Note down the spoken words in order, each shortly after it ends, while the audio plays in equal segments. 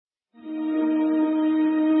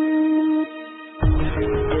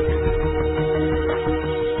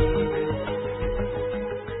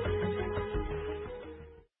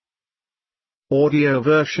Audio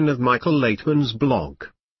version of Michael Laitman's blog.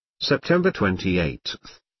 September 28,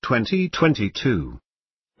 2022.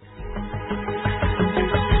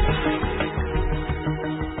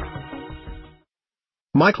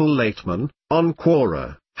 Michael Laitman, on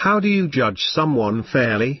Quora. How do you judge someone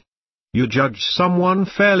fairly? You judge someone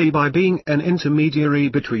fairly by being an intermediary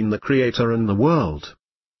between the Creator and the world.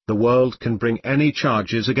 The world can bring any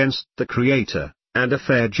charges against the Creator, and a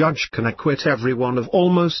fair judge can acquit everyone of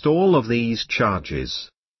almost all of these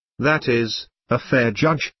charges. That is, a fair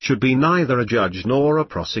judge should be neither a judge nor a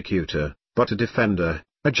prosecutor, but a defender,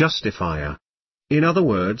 a justifier. In other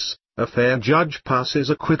words, a fair judge passes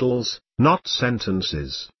acquittals, not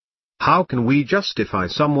sentences. How can we justify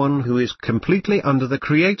someone who is completely under the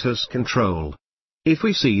Creator's control? If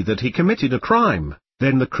we see that he committed a crime,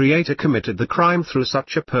 then the Creator committed the crime through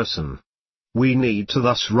such a person. We need to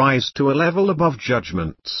thus rise to a level above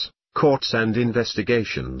judgments, courts and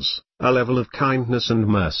investigations, a level of kindness and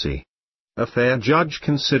mercy. A fair judge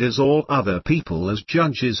considers all other people as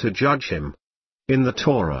judges who judge him. In the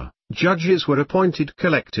Torah, judges were appointed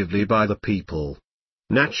collectively by the people.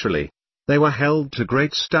 Naturally, they were held to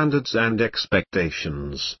great standards and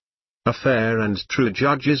expectations. A fair and true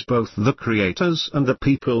judge is both the Creator's and the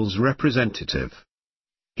people's representative.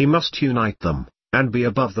 He must unite them, and be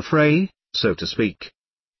above the fray, so to speak.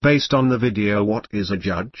 Based on the video What is a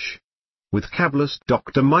Judge? With Kabbalist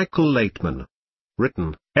Dr. Michael Laitman.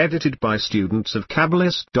 Written, edited by students of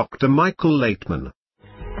Kabbalist Dr. Michael Laitman.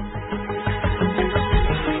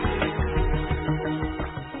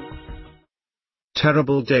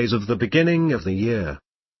 Terrible days of the beginning of the year.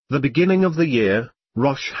 The beginning of the year,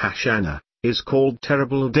 Rosh Hashanah, is called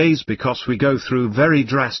terrible days because we go through very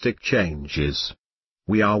drastic changes.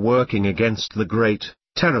 We are working against the great,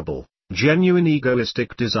 terrible, genuine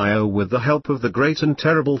egoistic desire with the help of the great and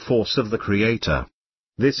terrible force of the Creator.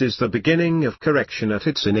 This is the beginning of correction at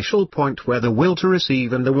its initial point where the will to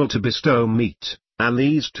receive and the will to bestow meet, and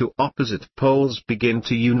these two opposite poles begin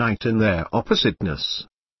to unite in their oppositeness.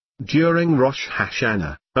 During Rosh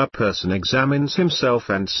Hashanah, a person examines himself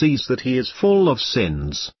and sees that he is full of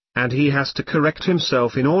sins, and he has to correct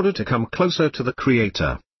himself in order to come closer to the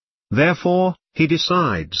Creator. Therefore, he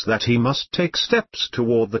decides that he must take steps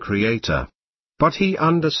toward the Creator. But he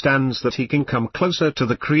understands that he can come closer to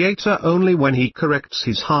the Creator only when he corrects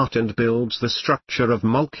his heart and builds the structure of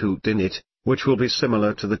Malkut in it, which will be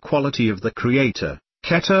similar to the quality of the Creator,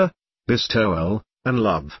 Keter, bestowal, and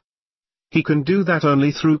love. He can do that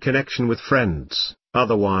only through connection with friends,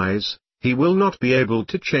 otherwise, he will not be able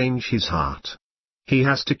to change his heart. He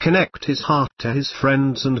has to connect his heart to his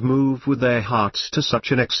friends and move with their hearts to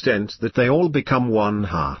such an extent that they all become one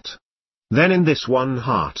heart. Then in this one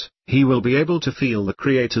heart, he will be able to feel the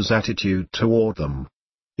Creator's attitude toward them.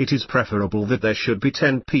 It is preferable that there should be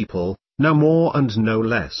 10 people, no more and no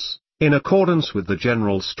less, in accordance with the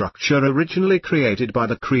general structure originally created by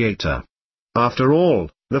the Creator. After all,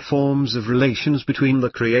 the forms of relations between the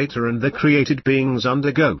Creator and the created beings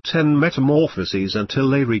undergo 10 metamorphoses until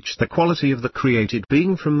they reach the quality of the created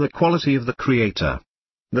being from the quality of the Creator.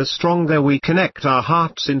 The stronger we connect our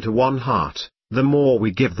hearts into one heart, the more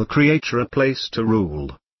we give the Creator a place to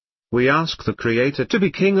rule. We ask the Creator to be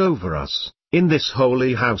king over us, in this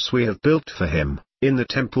holy house we have built for Him, in the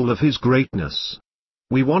temple of His greatness.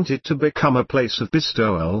 We want it to become a place of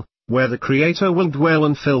bestowal, where the Creator will dwell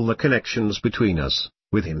and fill the connections between us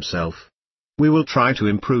with Himself. We will try to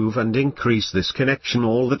improve and increase this connection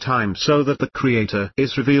all the time so that the Creator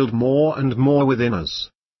is revealed more and more within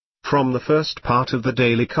us. From the first part of the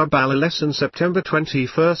Daily Kabbalah Lesson September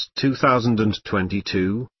 21,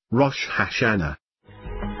 2022, Rosh Hashanah.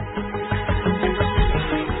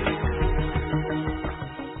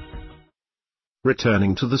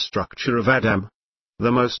 Returning to the structure of Adam.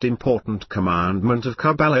 The most important commandment of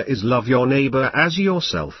Kabbalah is love your neighbor as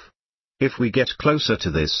yourself. If we get closer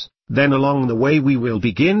to this, then along the way we will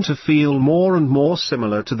begin to feel more and more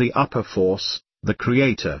similar to the upper force, the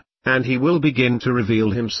Creator, and He will begin to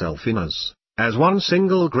reveal Himself in us, as one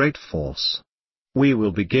single great force. We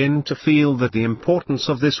will begin to feel that the importance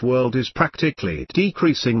of this world is practically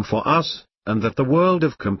decreasing for us, and that the world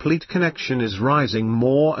of complete connection is rising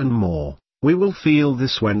more and more. We will feel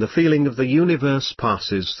this when the feeling of the universe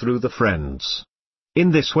passes through the friends.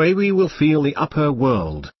 In this way we will feel the upper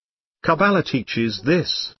world. Kabbalah teaches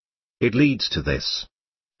this. It leads to this.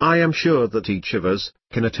 I am sure that each of us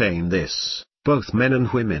can attain this, both men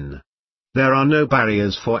and women. There are no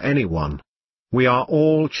barriers for anyone. We are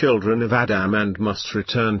all children of Adam and must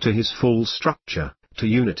return to his full structure, to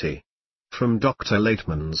unity. From Dr.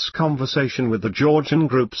 Laitman's conversation with the Georgian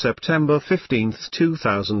Group September 15,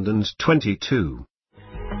 2022.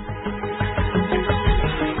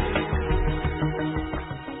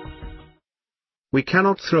 We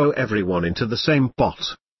cannot throw everyone into the same pot.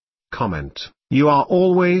 Comment: You are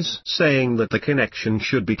always saying that the connection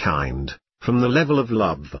should be kind, from the level of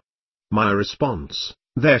love. My response: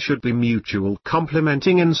 there should be mutual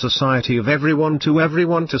complimenting in society of everyone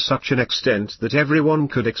to such an extent that everyone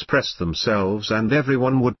could express themselves and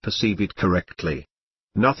everyone would perceive it correctly.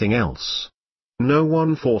 Nothing else. No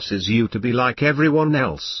one forces you to be like everyone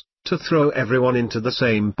else, to throw everyone into the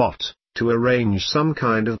same pot, to arrange some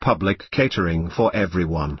kind of public catering for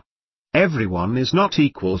everyone. Everyone is not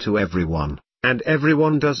equal to everyone, and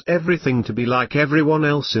everyone does everything to be like everyone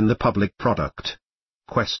else in the public product.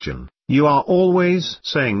 Question: You are always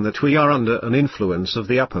saying that we are under an influence of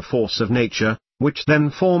the upper force of nature, which then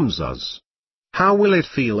forms us. How will it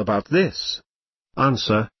feel about this?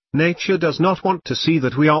 Answer: Nature does not want to see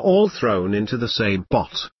that we are all thrown into the same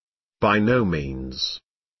pot. By no means.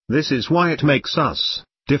 This is why it makes us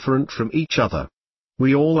different from each other.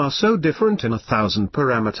 We all are so different in 1,000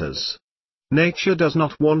 parameters. Nature does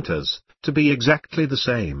not want us to be exactly the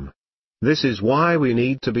same. This is why we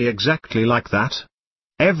need to be exactly like that.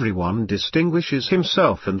 Everyone distinguishes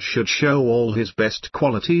himself and should show all his best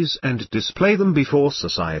qualities and display them before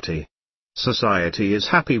society. Society is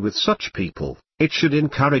happy with such people, it should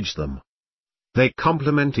encourage them. They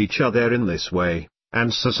complement each other in this way,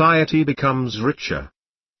 and society becomes richer.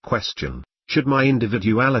 Question: Should my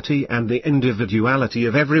individuality and the individuality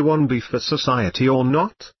of everyone be for society or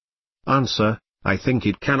not? Answer: I think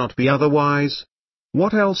it cannot be otherwise.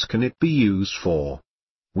 What else can it be used for?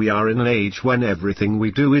 We are in an age when everything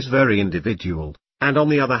we do is very individual, and on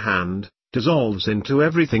the other hand, dissolves into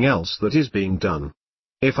everything else that is being done.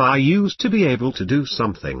 If I used to be able to do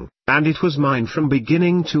something, and it was mine from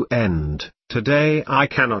beginning to end, today I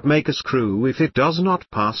cannot make a screw if it does not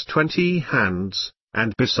pass 20 hands,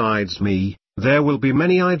 and besides me, there will be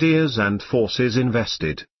many ideas and forces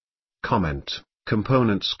invested. Comment: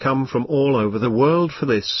 Components come from all over the world for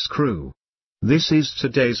this screw. This is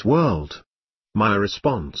today's world. My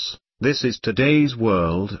response: this is today's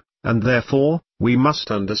world, and therefore, we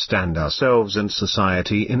must understand ourselves and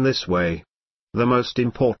society in this way. The most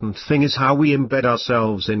important thing is how we embed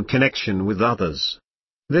ourselves in connection with others.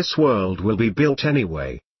 This world will be built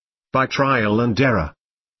anyway. By trial and error.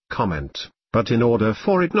 Comment: But in order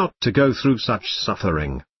for it not to go through such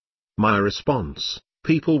suffering. My response: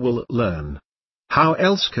 people will learn. How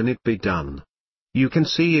else can it be done? You can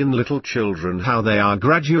see in little children how they are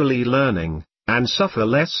gradually learning, and suffer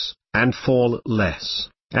less, and fall less,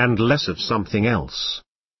 and less of something else.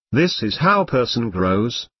 This is how a person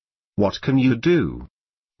grows. What can you do?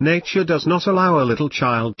 Nature does not allow a little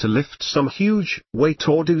child to lift some huge weight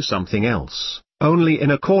or do something else, only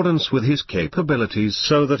in accordance with his capabilities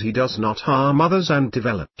so that he does not harm others and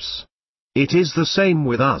develops. It is the same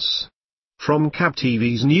with us. From CAB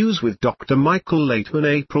TV's News with Dr. Michael Laitman,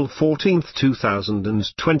 April 14,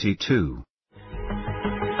 2022.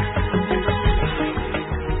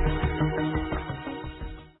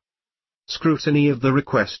 Scrutiny of the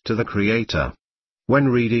request to the Creator. When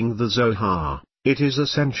reading the Zohar, it is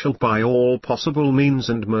essential by all possible means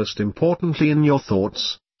and most importantly in your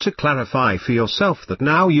thoughts, to clarify for yourself that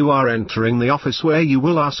now you are entering the office where you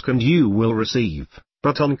will ask and you will receive,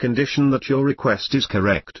 but on condition that your request is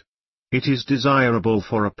correct. It is desirable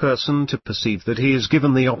for a person to perceive that he is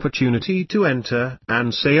given the opportunity to enter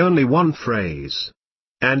and say only one phrase.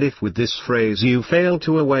 And if with this phrase you fail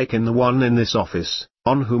to awaken the one in this office,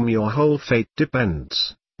 on whom your whole fate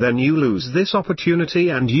depends, then you lose this opportunity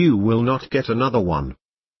and you will not get another one.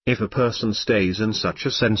 If a person stays in such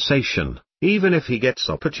a sensation, even if he gets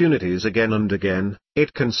opportunities again and again,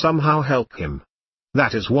 it can somehow help him.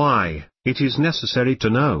 That is why, it is necessary to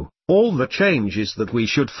know, all the changes that we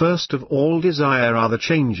should first of all desire are the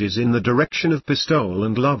changes in the direction of bestowal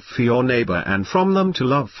and love for your neighbor and from them to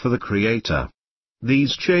love for the Creator.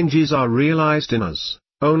 These changes are realized in us,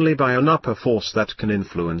 only by an upper force that can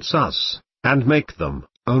influence us, and make them,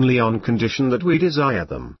 only on condition that we desire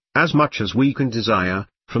them, as much as we can desire,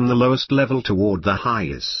 from the lowest level toward the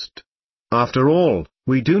highest. After all,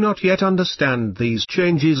 we do not yet understand these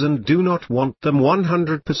changes and do not want them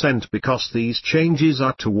 100% because these changes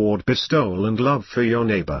are toward bestowal and love for your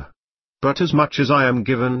neighbor. But as much as I am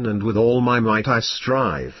given and with all my might I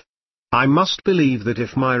strive. I must believe that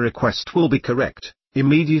if my request will be correct,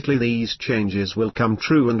 immediately these changes will come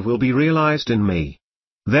true and will be realized in me.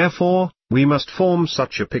 Therefore, we must form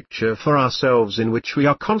such a picture for ourselves in which we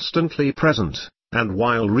are constantly present, and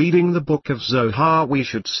while reading the book of Zohar we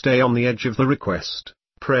should stay on the edge of the request,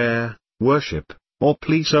 prayer, worship, or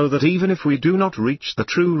plea so that even if we do not reach the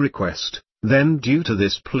true request, then due to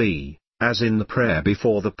this plea, as in the prayer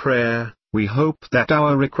before the prayer, We hope that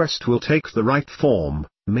our request will take the right form,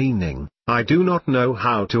 meaning, I do not know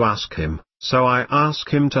how to ask him, so I ask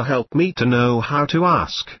him to help me to know how to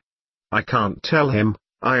ask. I can't tell him,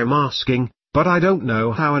 I am asking, but I don't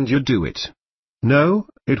know how and you do it. No,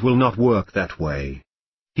 it will not work that way.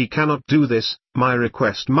 He cannot do this, my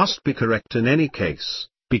request must be correct in any case,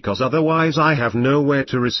 because otherwise I have nowhere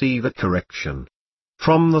to receive a correction.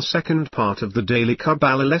 From the second part of the Daily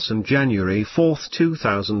Kabbalah Lesson, January 4,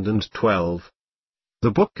 2012. The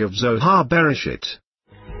Book of Zohar Bereshit.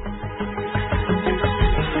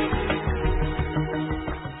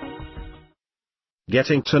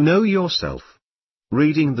 Getting to know yourself.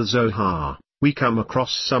 Reading the Zohar, we come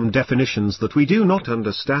across some definitions that we do not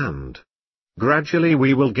understand. Gradually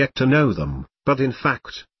we will get to know them, but in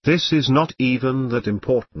fact, this is not even that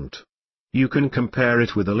important. You can compare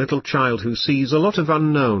it with a little child who sees a lot of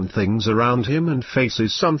unknown things around him and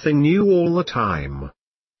faces something new all the time.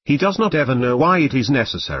 He does not ever know why it is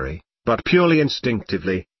necessary, but purely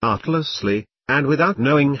instinctively, artlessly, and without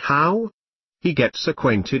knowing how, he gets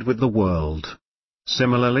acquainted with the world.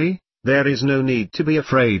 Similarly, there is no need to be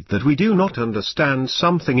afraid that we do not understand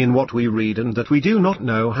something in what we read and that we do not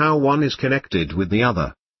know how one is connected with the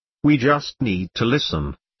other. We just need to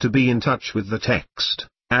listen, to be in touch with the text,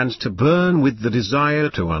 and to burn with the desire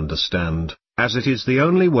to understand, as it is the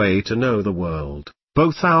only way to know the world,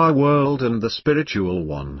 both our world and the spiritual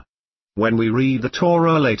one. When we read the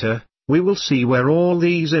Torah later, we will see where all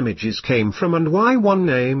these images came from and why one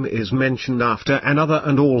name is mentioned after another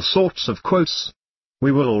and all sorts of quotes.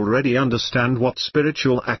 We will already understand what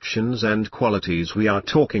spiritual actions and qualities we are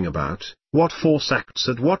talking about, what force acts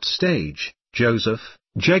at what stage, Joseph,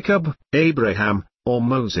 Jacob, Abraham, or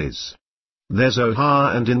Moses. The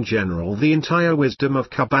Zohar and in general the entire wisdom of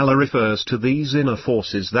Kabbalah refers to these inner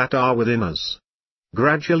forces that are within us.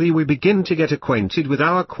 Gradually we begin to get acquainted with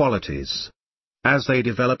our qualities. As they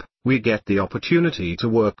develop, we get the opportunity to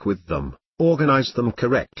work with them, organize them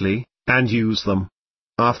correctly, and use them.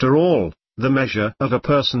 After all, the measure of a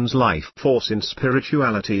person's life force in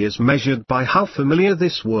spirituality is measured by how familiar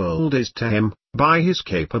this world is to him, by his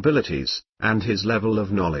capabilities, and his level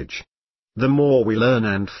of knowledge. The more we learn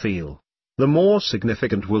and feel, the more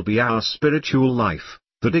significant will be our spiritual life,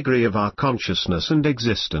 the degree of our consciousness and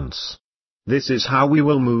existence. This is how we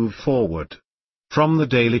will move forward. From the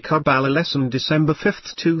Daily Kabbalah Lesson, December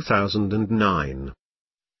 5, 2009.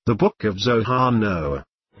 The Book of Zohar Noah.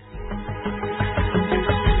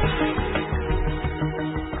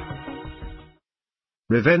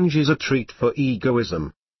 Revenge is a treat for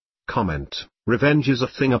egoism. Comment: Revenge is a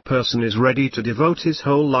thing a person is ready to devote his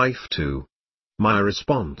whole life to. My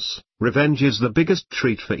response: revenge is the biggest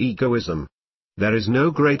treat for egoism. There is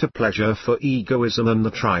no greater pleasure for egoism than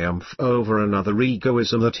the triumph over another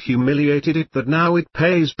egoism that humiliated it, that now it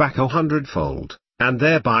pays back 100-fold, and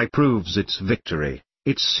thereby proves its victory,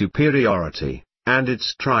 its superiority, and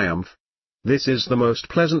its triumph. This is the most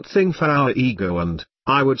pleasant thing for our ego and,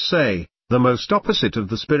 I would say, the most opposite of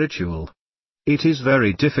the spiritual. It is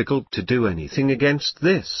very difficult to do anything against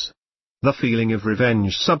this. The feeling of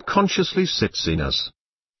revenge subconsciously sits in us.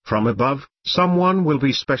 From above, someone will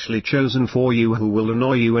be specially chosen for you who will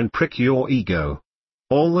annoy you and prick your ego.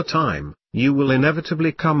 All the time, you will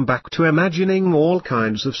inevitably come back to imagining all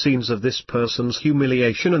kinds of scenes of this person's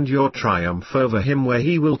humiliation and your triumph over him, where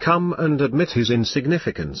he will come and admit his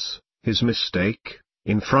insignificance, his mistake,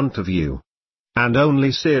 in front of you. And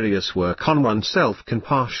only serious work on oneself can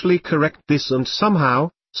partially correct this and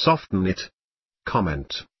somehow soften it.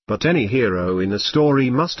 Comment: But any hero in a story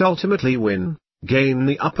must ultimately win, gain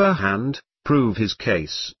the upper hand, prove his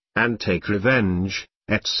case, and take revenge,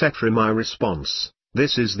 etc. My response: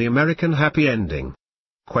 this is the American happy ending.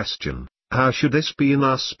 Question: how should this be in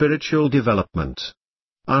our spiritual development?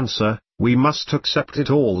 Answer: we must accept it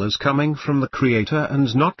all as coming from the Creator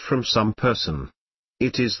and not from some person.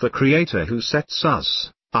 It is the Creator who sets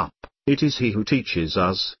us up, it is He who teaches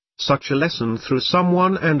us such a lesson through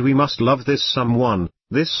someone, and we must love this someone,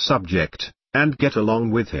 this subject, and get along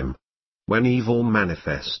with him. When evil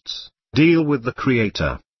manifests, deal with the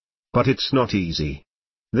Creator. But it's not easy.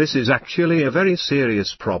 This is actually a very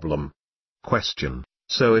serious problem. Question: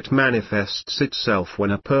 so it manifests itself when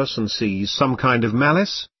a person sees some kind of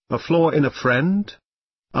malice, a flaw in a friend?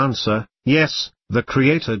 Answer: yes. The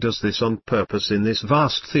Creator does this on purpose in this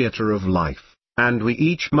vast theater of life, and we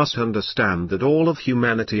each must understand that all of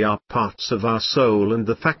humanity are parts of our soul, and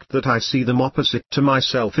the fact that I see them opposite to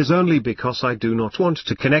myself is only because I do not want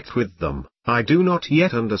to connect with them. I do not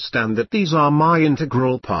yet understand that these are my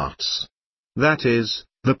integral parts. That is,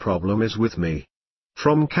 the problem is with me.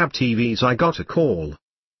 From Cab TVs I got a call.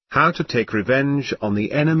 How to take revenge on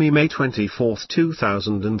the enemy, May 24,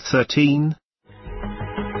 2013.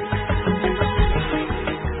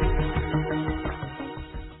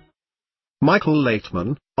 Michael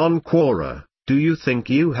Laitman, on Quora, do you think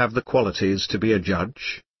you have the qualities to be a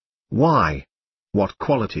judge? Why? What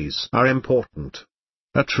qualities are important?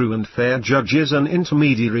 A true and fair judge is an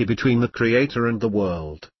intermediary between the Creator and the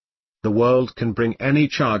world. The world can bring any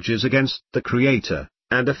charges against the Creator,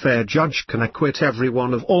 and a fair judge can acquit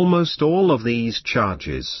everyone of almost all of these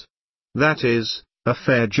charges. That is, a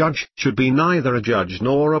fair judge should be neither a judge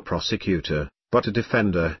nor a prosecutor, but a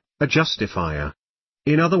defender, a justifier.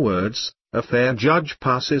 In other words, a fair judge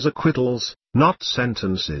passes acquittals, not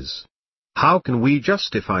sentences. How can we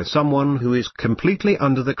justify someone who is completely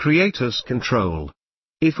under the Creator's control?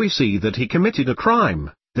 If we see that he committed a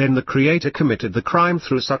crime, then the Creator committed the crime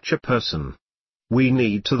through such a person. We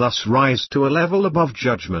need to thus rise to a level above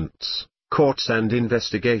judgments, courts and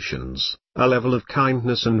investigations, a level of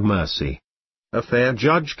kindness and mercy. A fair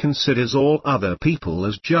judge considers all other people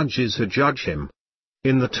as judges who judge him.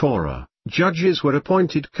 In the Torah, judges were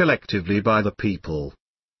appointed collectively by the people.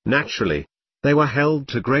 Naturally, they were held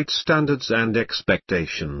to great standards and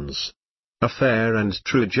expectations. A fair and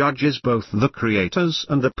true judge is both the Creator's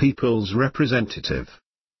and the people's representative.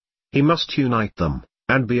 He must unite them,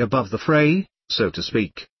 and be above the fray, so to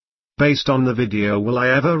speak. Based on the video, Will I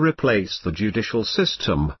Ever Replace the Judicial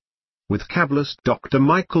System? With Kabbalist Dr.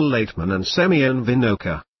 Michael Laitman and Semyon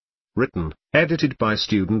Vinokur. Written, edited by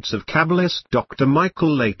students of Kabbalist Dr.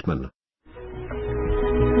 Michael Laitman.